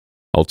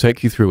I'll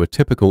take you through a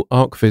typical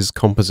Archviz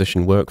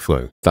composition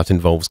workflow that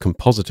involves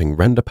compositing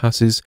render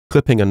passes,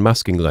 clipping and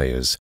masking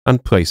layers,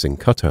 and placing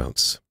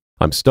cutouts.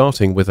 I'm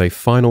starting with a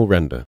final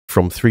render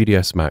from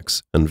 3ds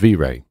Max and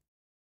V-Ray.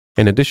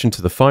 In addition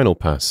to the final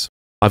pass,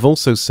 I've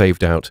also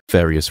saved out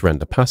various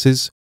render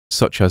passes,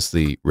 such as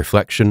the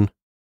reflection,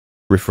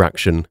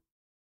 refraction,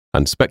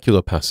 and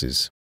specular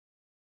passes.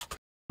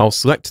 I'll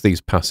select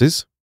these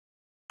passes,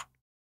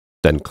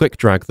 then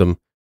click-drag them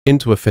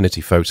into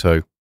Affinity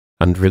Photo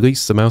and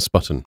release the mouse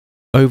button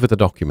over the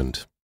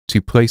document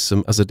to place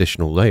them as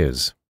additional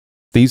layers.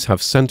 These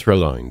have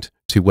center-aligned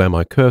to where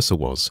my cursor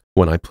was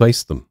when I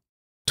placed them.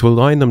 To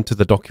align them to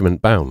the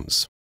document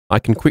bounds, I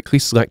can quickly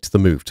select the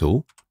Move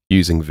tool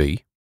using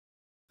V,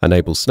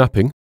 enable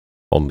snapping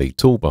on the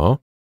toolbar,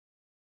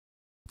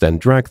 then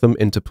drag them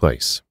into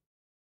place.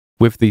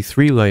 With the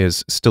 3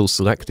 layers still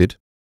selected,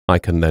 I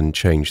can then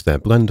change their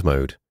blend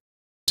mode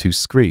to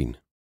Screen,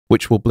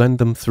 which will blend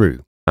them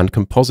through and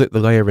composite the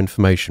layer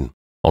information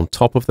on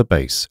top of the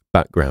base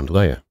background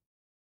layer.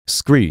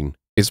 Screen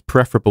is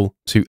preferable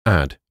to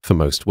Add for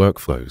most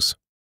workflows.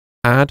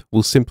 Add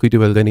will simply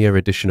do a linear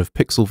addition of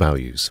pixel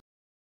values,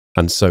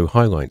 and so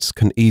highlights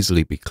can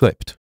easily be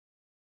clipped.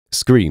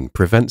 Screen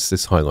prevents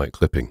this highlight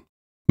clipping,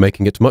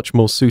 making it much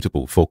more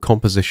suitable for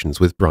compositions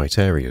with bright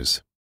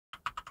areas.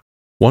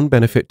 One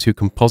benefit to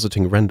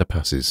compositing render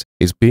passes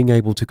is being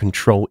able to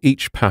control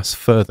each pass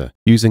further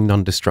using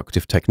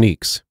non-destructive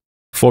techniques.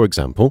 For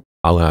example,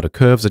 I'll add a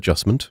curves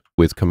adjustment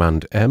with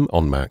Command M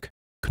on Mac,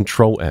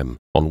 Control M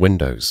on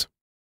Windows.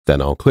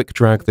 Then I'll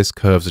click-drag this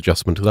curves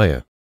adjustment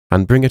layer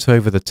and bring it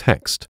over the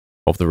text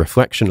of the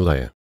reflection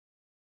layer.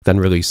 Then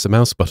release the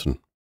mouse button.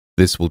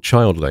 This will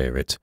child layer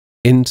it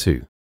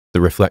into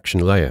the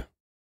reflection layer.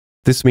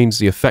 This means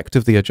the effect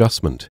of the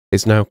adjustment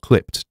is now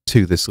clipped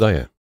to this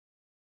layer.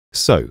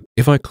 So,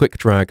 if I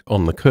click-drag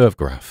on the curve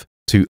graph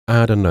to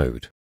add a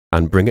node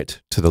and bring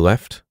it to the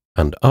left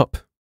and up,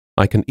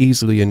 I can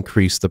easily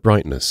increase the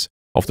brightness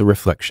of the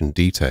reflection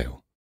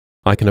detail.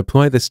 I can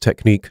apply this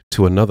technique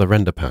to another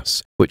render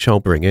pass, which I'll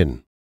bring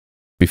in.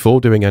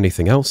 Before doing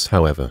anything else,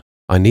 however,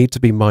 I need to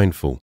be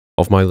mindful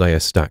of my layer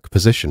stack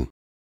position.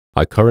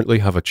 I currently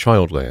have a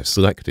child layer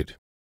selected.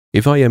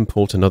 If I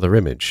import another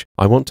image,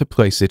 I want to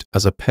place it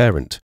as a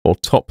parent or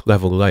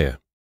top-level layer.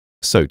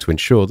 So to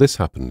ensure this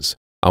happens,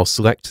 I'll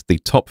select the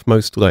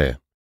topmost layer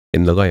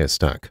in the layer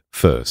stack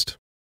first.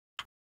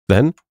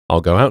 Then I'll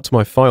go out to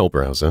my file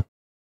browser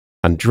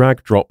and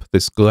drag-drop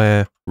this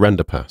glare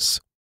render pass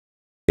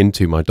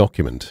into my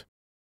document.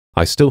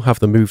 I still have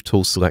the Move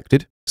tool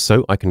selected,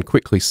 so I can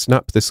quickly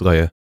snap this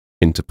layer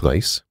into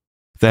place.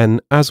 Then,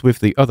 as with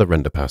the other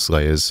render pass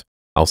layers,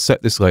 I'll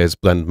set this layer's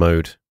blend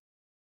mode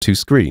to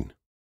Screen.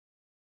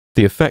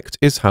 The effect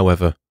is,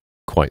 however,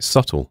 quite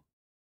subtle.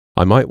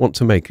 I might want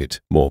to make it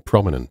more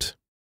prominent.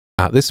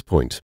 At this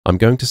point, I'm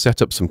going to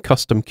set up some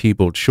custom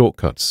keyboard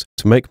shortcuts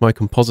to make my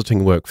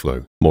compositing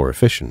workflow more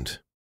efficient.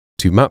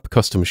 To map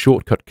custom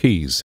shortcut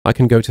keys, I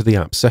can go to the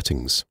app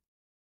settings.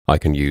 I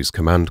can use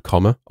Command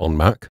comma on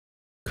Mac,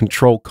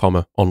 Control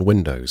comma on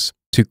Windows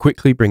to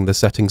quickly bring the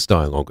settings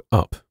dialog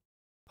up.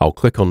 I'll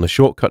click on the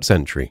shortcuts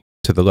entry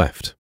to the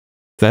left.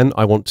 Then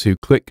I want to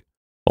click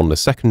on the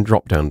second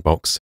drop-down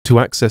box to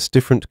access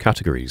different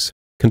categories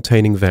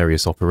containing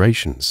various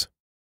operations.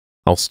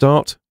 I'll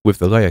start with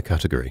the layer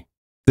category.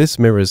 This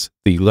mirrors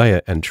the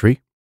layer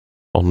entry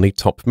on the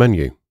top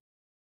menu.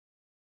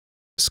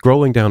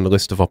 Scrolling down the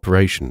list of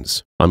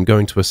operations, I'm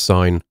going to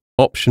assign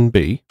Option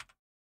B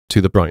to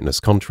the brightness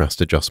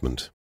contrast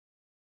adjustment,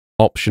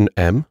 Option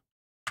M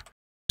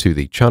to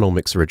the channel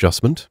mixer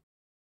adjustment,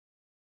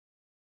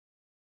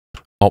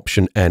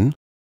 Option N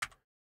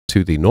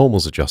to the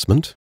normals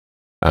adjustment,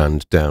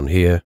 and down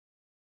here,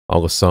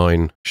 I'll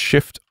assign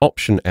Shift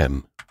Option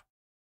M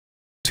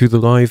to the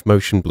live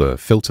motion blur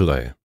filter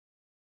layer.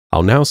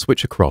 I'll now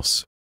switch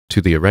across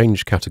to the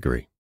Arrange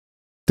category.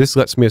 This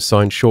lets me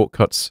assign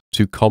shortcuts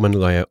to common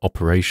layer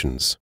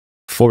operations.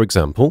 For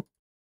example,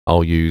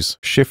 I'll use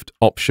Shift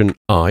Option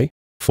I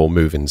for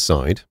Move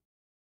Inside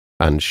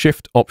and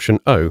Shift Option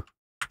O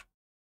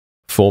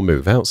for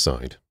Move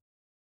Outside.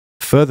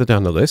 Further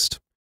down the list,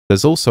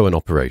 there's also an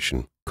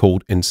operation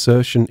called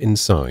Insertion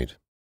Inside.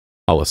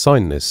 I'll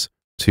assign this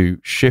to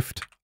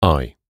Shift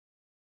I.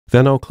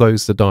 Then I'll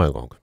close the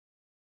dialog.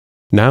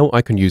 Now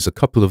I can use a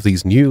couple of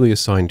these newly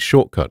assigned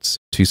shortcuts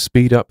to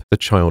speed up the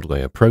child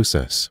layer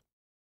process.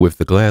 With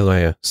the glare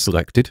layer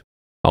selected,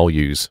 I'll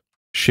use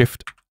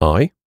Shift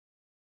I.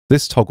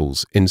 This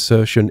toggles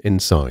Insertion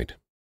Inside.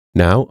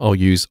 Now I'll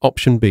use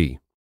Option B,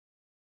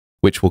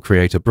 which will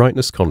create a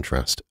brightness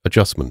contrast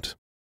adjustment.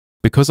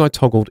 Because I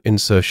toggled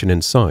Insertion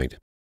Inside,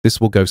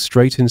 this will go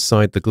straight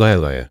inside the glare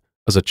layer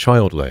as a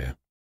child layer,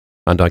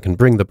 and I can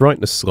bring the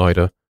brightness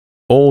slider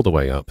all the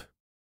way up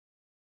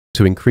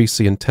to increase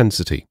the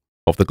intensity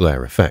of the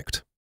glare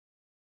effect.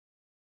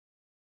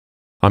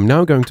 I'm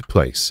now going to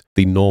place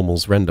the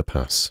normals render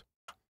pass.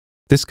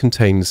 This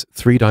contains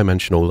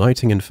 3-dimensional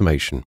lighting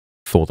information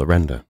for the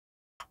render.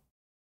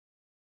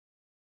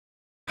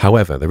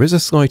 However, there is a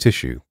slight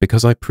issue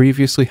because I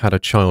previously had a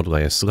child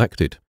layer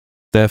selected,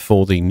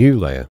 Therefore, the new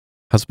layer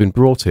has been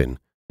brought in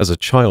as a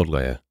child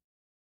layer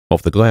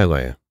of the glare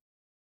layer.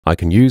 I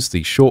can use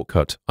the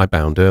shortcut I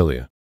bound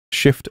earlier,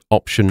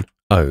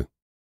 Shift-Option-O,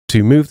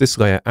 to move this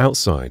layer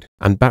outside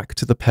and back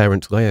to the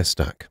parent layer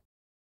stack.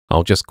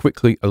 I'll just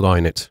quickly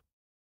align it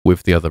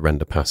with the other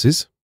render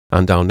passes,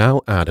 and I'll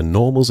now add a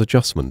normals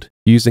adjustment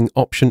using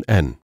Option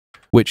N,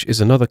 which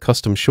is another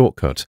custom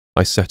shortcut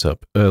I set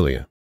up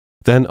earlier.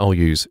 Then I'll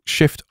use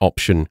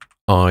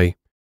Shift-Option-I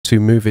to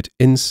move it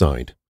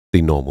inside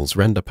the normals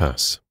render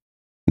pass.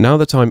 Now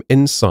that I'm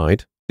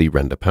inside the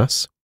render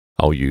pass,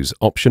 I'll use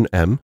Option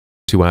M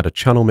to add a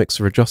channel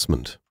mixer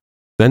adjustment,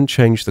 then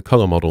change the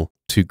color model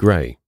to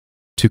gray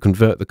to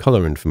convert the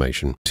color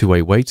information to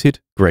a weighted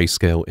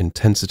grayscale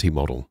intensity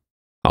model.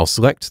 I'll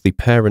select the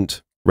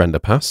parent render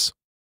pass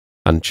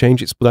and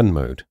change its blend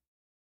mode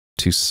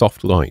to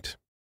soft light.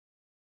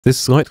 This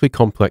slightly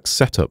complex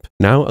setup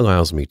now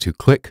allows me to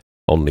click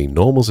on the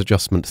normals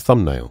adjustment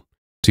thumbnail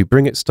to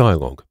bring its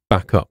dialog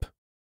back up,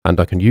 and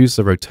I can use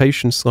the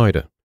rotation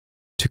slider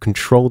to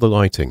control the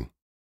lighting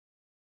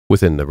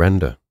within the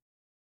render.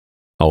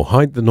 I'll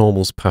hide the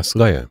normals pass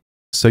layer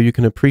so you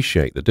can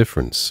appreciate the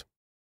difference.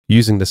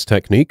 Using this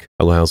technique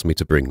allows me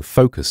to bring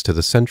focus to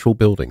the central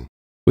building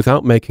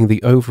without making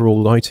the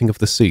overall lighting of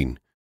the scene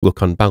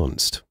look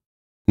unbalanced.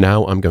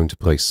 Now I'm going to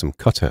place some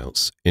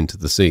cutouts into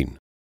the scene.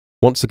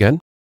 Once again,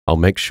 I'll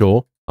make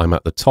sure I'm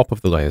at the top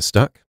of the layer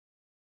stack,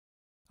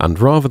 and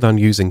rather than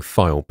using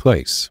File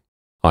Place,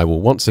 I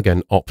will once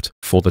again opt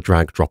for the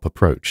drag-drop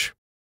approach.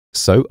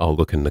 So I'll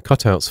look in the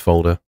Cutouts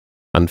folder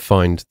and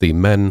find the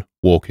Men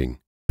Walking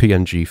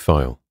PNG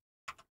file.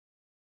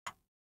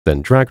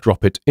 Then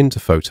drag-drop it into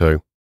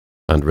Photo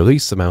and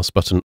release the mouse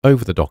button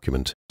over the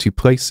document to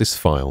place this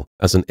file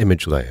as an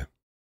image layer.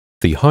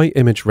 The high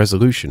image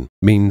resolution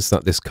means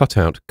that this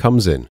cutout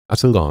comes in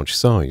at a large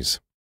size.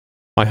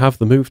 I have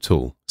the Move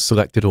tool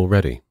selected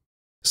already,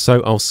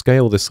 so I'll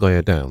scale this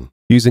layer down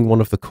using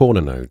one of the corner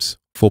nodes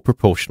for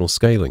proportional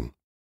scaling.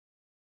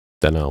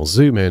 Then I'll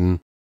zoom in,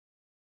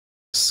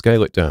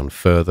 scale it down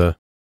further,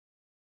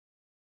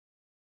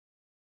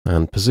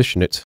 and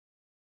position it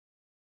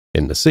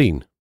in the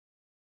scene.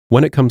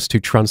 When it comes to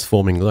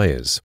transforming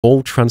layers,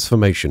 all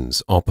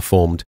transformations are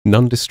performed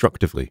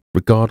non-destructively,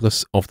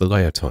 regardless of the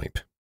layer type.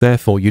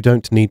 Therefore, you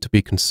don't need to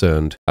be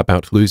concerned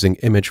about losing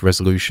image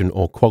resolution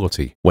or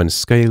quality when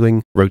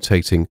scaling,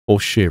 rotating, or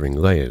shearing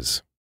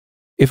layers.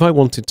 If I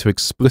wanted to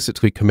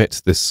explicitly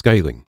commit this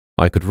scaling,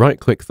 I could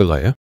right-click the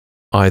layer,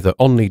 either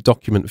on the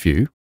document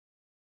view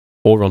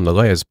or on the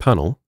Layers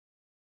panel,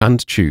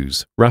 and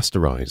choose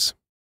Rasterize.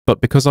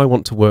 But because I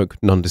want to work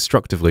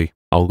non-destructively,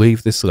 I'll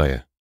leave this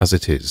layer as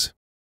it is.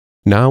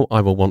 Now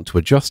I will want to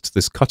adjust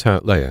this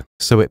cutout layer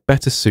so it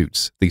better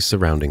suits the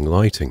surrounding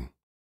lighting.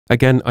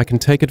 Again, I can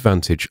take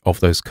advantage of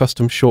those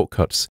custom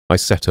shortcuts I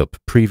set up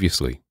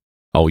previously.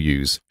 I'll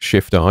use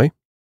Shift-I,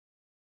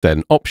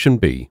 then Option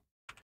B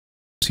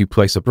to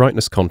place a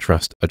brightness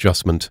contrast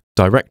adjustment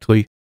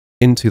directly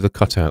into the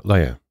cutout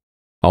layer.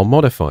 I'll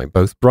modify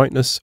both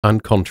brightness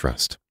and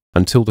contrast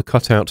until the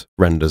cutout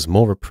renders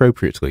more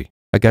appropriately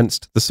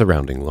against the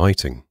surrounding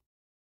lighting.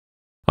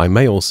 I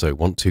may also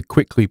want to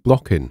quickly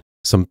block in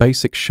some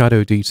basic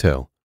shadow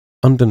detail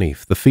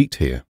underneath the feet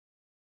here.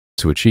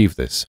 To achieve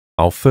this,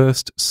 I'll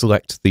first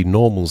select the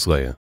normals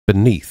layer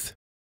beneath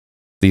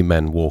the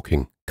Men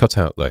Walking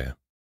cutout layer.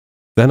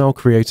 Then I'll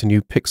create a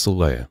new pixel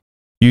layer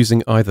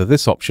using either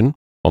this option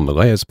on the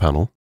Layers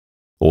panel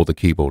or the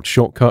keyboard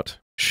shortcut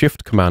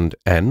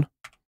Shift-Command-N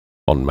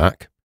on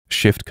Mac,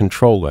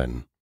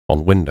 Shift-Control-N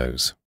on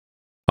Windows.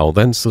 I'll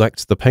then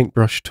select the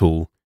paintbrush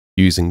tool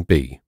using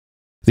B.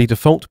 The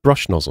default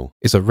brush nozzle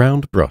is a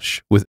round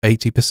brush with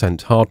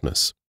 80%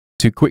 hardness.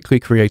 To quickly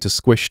create a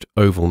squished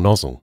oval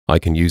nozzle, I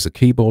can use a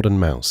keyboard and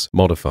mouse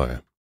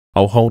modifier.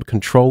 I'll hold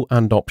Ctrl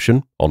and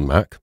Option on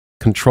Mac,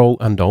 Ctrl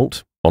and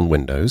Alt on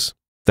Windows,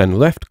 then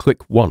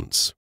left-click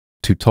once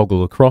to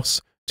toggle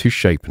across to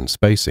shape and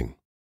spacing.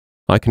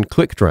 I can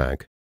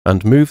click-drag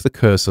and move the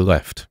cursor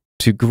left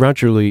to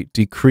gradually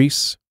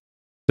decrease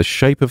the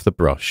shape of the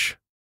brush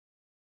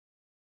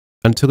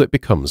until it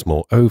becomes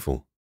more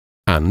oval.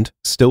 And,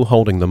 still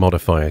holding the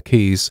modifier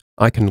keys,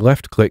 I can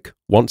left-click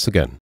once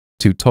again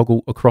to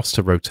toggle across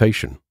to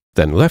rotation,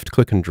 then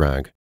left-click and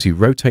drag to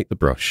rotate the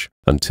brush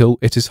until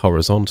it is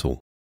horizontal.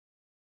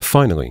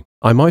 Finally,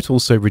 I might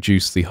also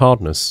reduce the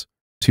hardness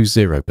to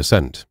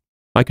 0%.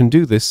 I can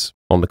do this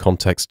on the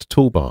context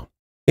toolbar,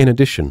 in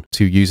addition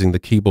to using the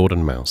keyboard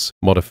and mouse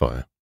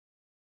modifier.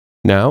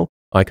 Now,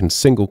 I can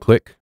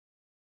single-click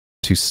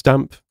to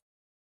stamp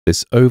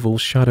this oval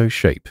shadow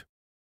shape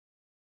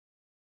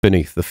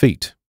beneath the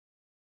feet.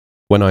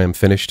 When I am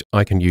finished,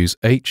 I can use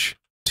H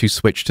to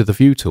switch to the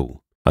View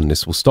tool, and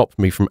this will stop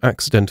me from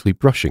accidentally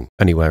brushing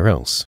anywhere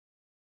else.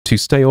 To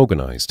stay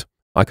organized,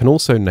 I can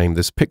also name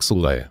this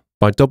pixel layer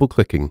by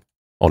double-clicking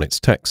on its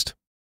text.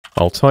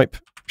 I'll type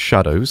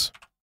Shadows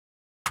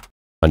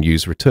and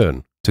use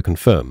Return to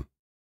confirm.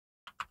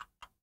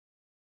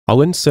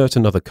 I'll insert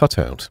another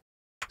cutout,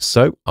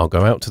 so I'll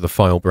go out to the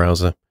file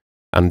browser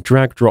and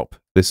drag-drop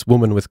this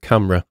Woman with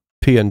Camera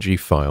PNG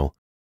file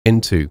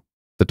into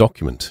the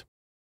document.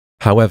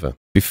 However,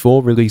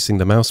 before releasing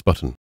the mouse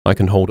button, I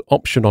can hold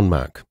Option on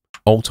Mac,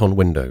 Alt on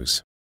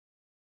Windows.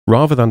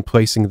 Rather than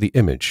placing the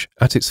image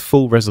at its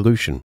full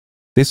resolution,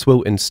 this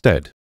will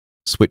instead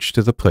switch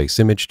to the Place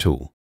Image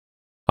tool.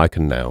 I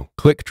can now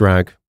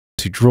click-drag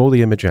to draw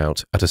the image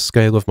out at a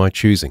scale of my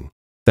choosing,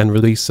 then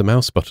release the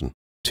mouse button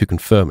to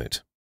confirm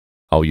it.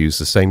 I'll use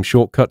the same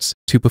shortcuts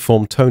to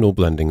perform tonal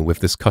blending with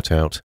this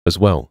cutout as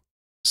well.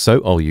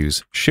 So I'll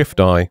use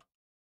Shift-I,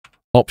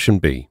 Option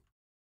B.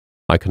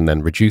 I can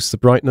then reduce the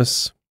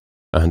brightness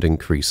and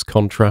increase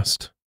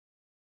contrast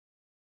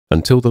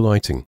until the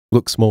lighting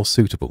looks more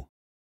suitable.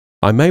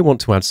 I may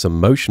want to add some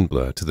motion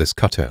blur to this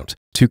cutout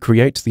to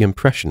create the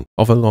impression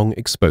of a long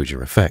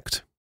exposure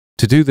effect.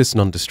 To do this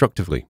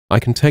non-destructively, I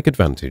can take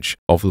advantage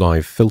of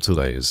live filter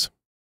layers.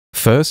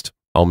 First,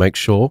 I'll make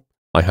sure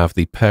I have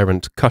the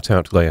parent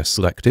cutout layer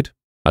selected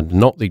and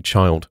not the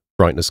child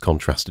brightness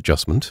contrast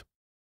adjustment.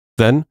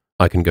 Then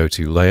I can go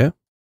to Layer,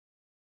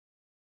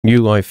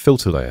 New Live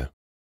Filter Layer,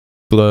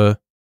 Blur,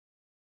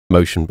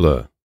 Motion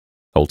Blur.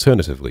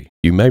 Alternatively,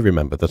 you may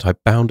remember that I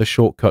bound a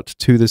shortcut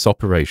to this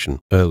operation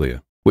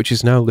earlier, which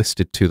is now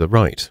listed to the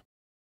right.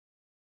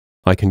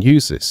 I can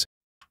use this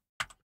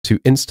to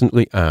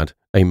instantly add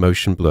a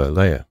motion blur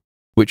layer,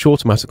 which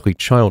automatically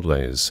child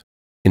layers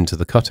into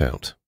the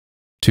cutout.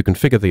 To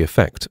configure the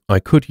effect, I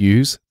could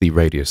use the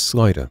radius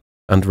slider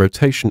and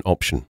rotation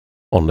option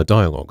on the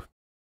dialog.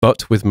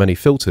 But with many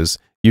filters,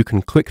 you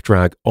can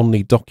click-drag on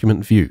the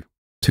document view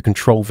to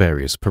control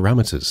various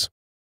parameters.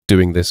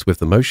 Doing this with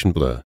the motion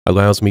blur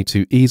allows me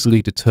to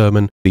easily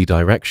determine the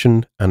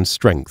direction and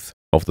strength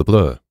of the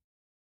blur.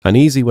 An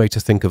easy way to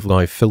think of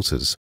live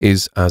filters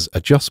is as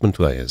adjustment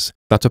layers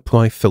that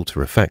apply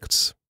filter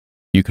effects.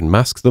 You can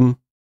mask them,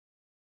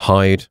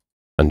 hide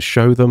and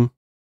show them,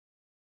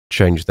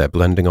 change their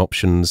blending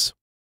options,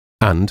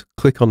 and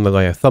click on the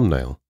layer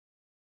thumbnail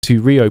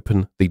to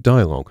reopen the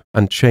dialog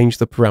and change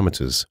the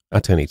parameters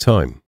at any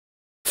time.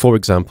 For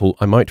example,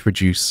 I might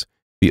reduce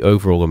the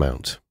overall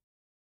amount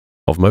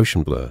of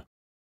motion blur.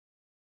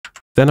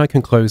 Then I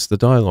can close the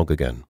dialog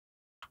again.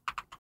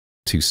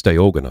 To stay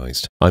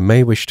organized, I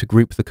may wish to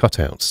group the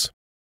cutouts.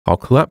 I'll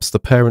collapse the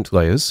parent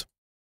layers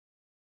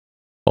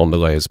on the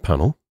Layers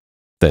panel,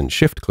 then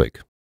Shift-click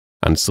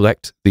and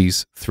select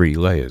these 3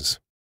 layers.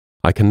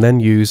 I can then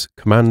use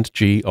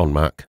Command-G on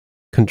Mac,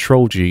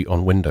 Control-G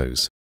on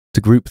Windows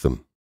to group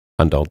them,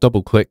 and I'll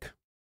double-click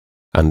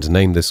and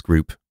name this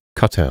group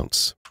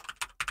Cutouts.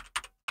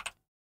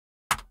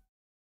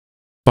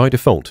 By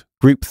default,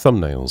 group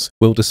thumbnails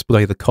will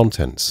display the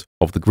contents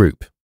of the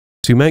group.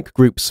 To make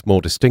groups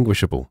more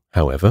distinguishable,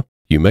 however,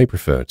 you may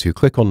prefer to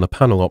click on the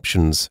panel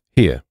options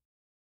here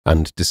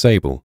and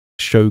disable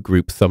Show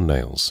Group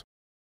Thumbnails.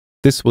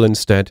 This will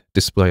instead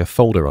display a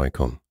folder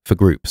icon for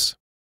groups.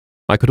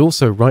 I could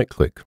also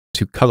right-click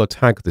to color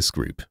tag this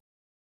group,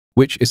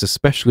 which is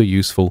especially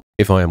useful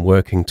if I am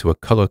working to a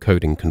color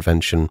coding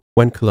convention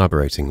when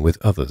collaborating with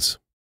others.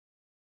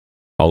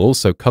 I'll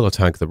also color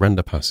tag the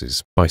render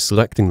passes by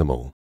selecting them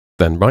all,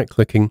 then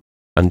right-clicking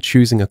and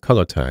choosing a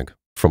color tag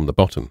from the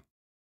bottom.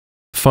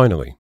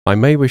 Finally, I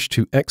may wish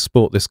to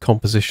export this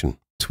composition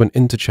to an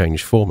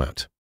interchange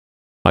format.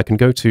 I can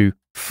go to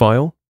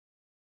File,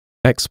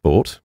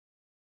 Export,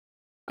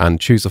 and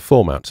choose a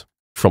format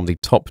from the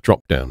top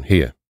drop-down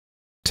here.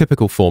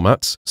 Typical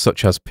formats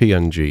such as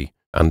PNG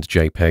and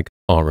JPEG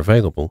are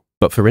available,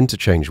 but for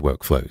interchange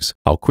workflows,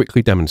 I'll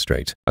quickly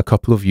demonstrate a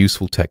couple of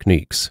useful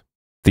techniques.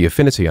 The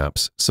Affinity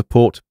apps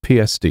support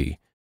PSD,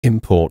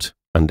 import,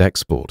 and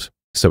export,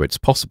 so it's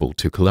possible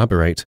to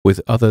collaborate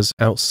with others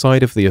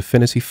outside of the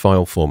Affinity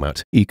file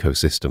format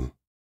ecosystem.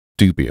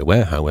 Do be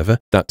aware, however,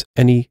 that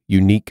any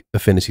unique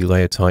Affinity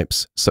layer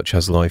types, such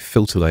as live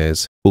filter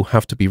layers, will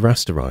have to be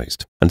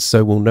rasterized, and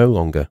so will no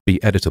longer be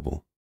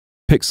editable.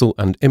 Pixel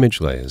and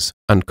image layers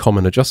and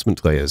common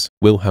adjustment layers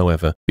will,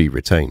 however, be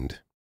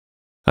retained.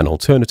 An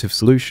alternative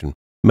solution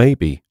may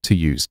be to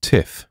use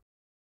TIFF.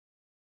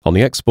 On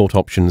the export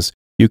options,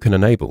 you can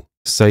enable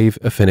Save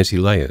Affinity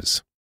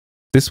Layers.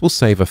 This will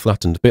save a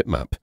flattened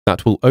bitmap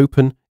that will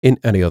open in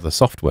any other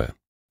software,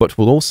 but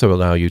will also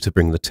allow you to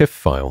bring the TIFF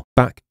file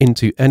back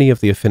into any of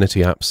the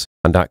Affinity apps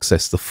and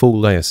access the full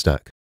layer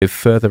stack if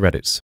further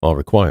edits are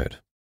required.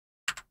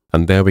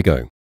 And there we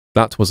go.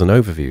 That was an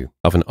overview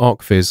of an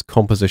Archviz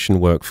composition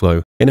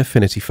workflow in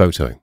Affinity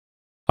Photo.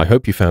 I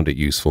hope you found it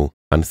useful,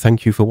 and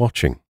thank you for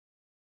watching.